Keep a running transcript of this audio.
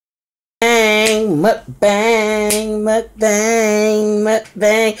mukbang, mukbang,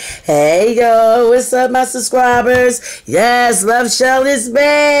 mukbang. Hey yo, what's up my subscribers? Yes, Love Shell is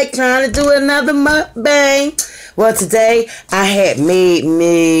back, trying to do another mukbang. Well, today I had made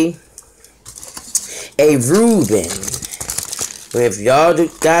me a Rueben. If y'all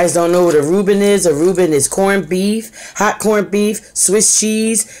guys don't know what a Rueben is corned beef, hot corned beef, Swiss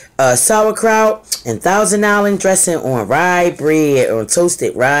cheese, sauerkraut, and Thousand Island dressing on rye bread, on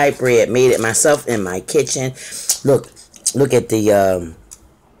toasted rye bread. Made it myself in my kitchen. Look at the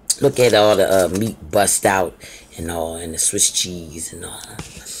look at all the meat bust out and all, and the Swiss cheese and all.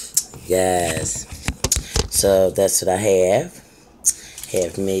 Yes. So that's what I have.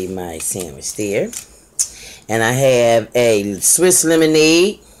 Have made my sandwich there. And I have a Swiss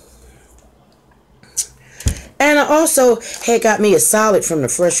lemonade. And I also had got me a salad from the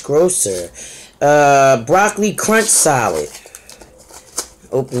fresh grocer. Broccoli crunch salad.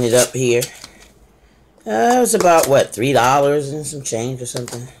 Open it up here. It was about, what, $3 and some change or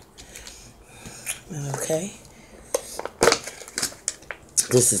something. Okay.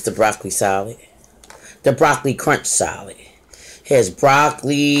 This is the broccoli salad. The broccoli crunch salad. Has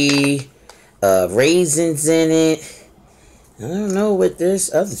broccoli, raisins in it. I don't know what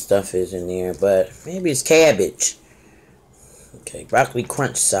this other stuff is in there, but maybe it's cabbage. Okay, broccoli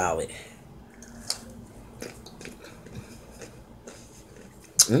crunch salad.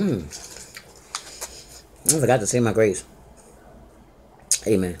 I forgot to say my grace.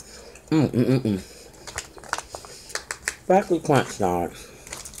 Amen. Broccoli crunch salad.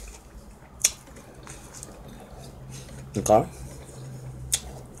 Okay.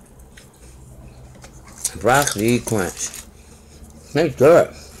 Broccoli crunch. That's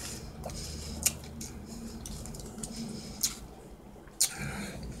good.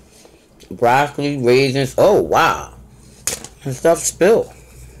 Broccoli, raisins. Oh, wow. And stuff spilled.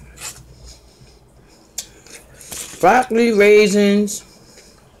 Broccoli, raisins.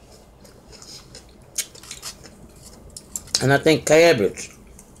 And I think cabbage.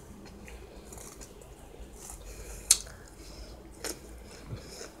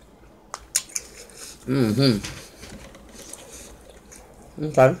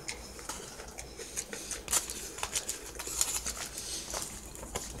 Okay.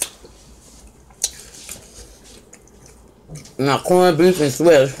 Now, corned beef and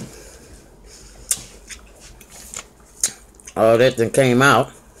Swiss. All that then came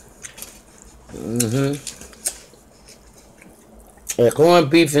out. Yeah, corned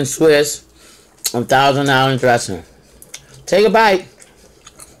beef and Swiss on Thousand Island dressing. Take a bite.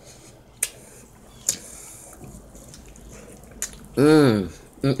 On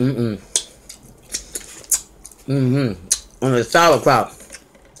the sauerkraut.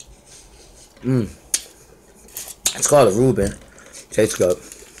 It's called a Rueben. Tastes good.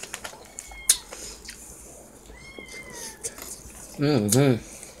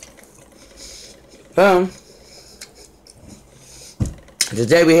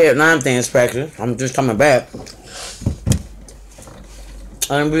 Today we had line inspection. I'm just coming back.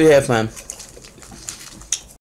 And we had fun.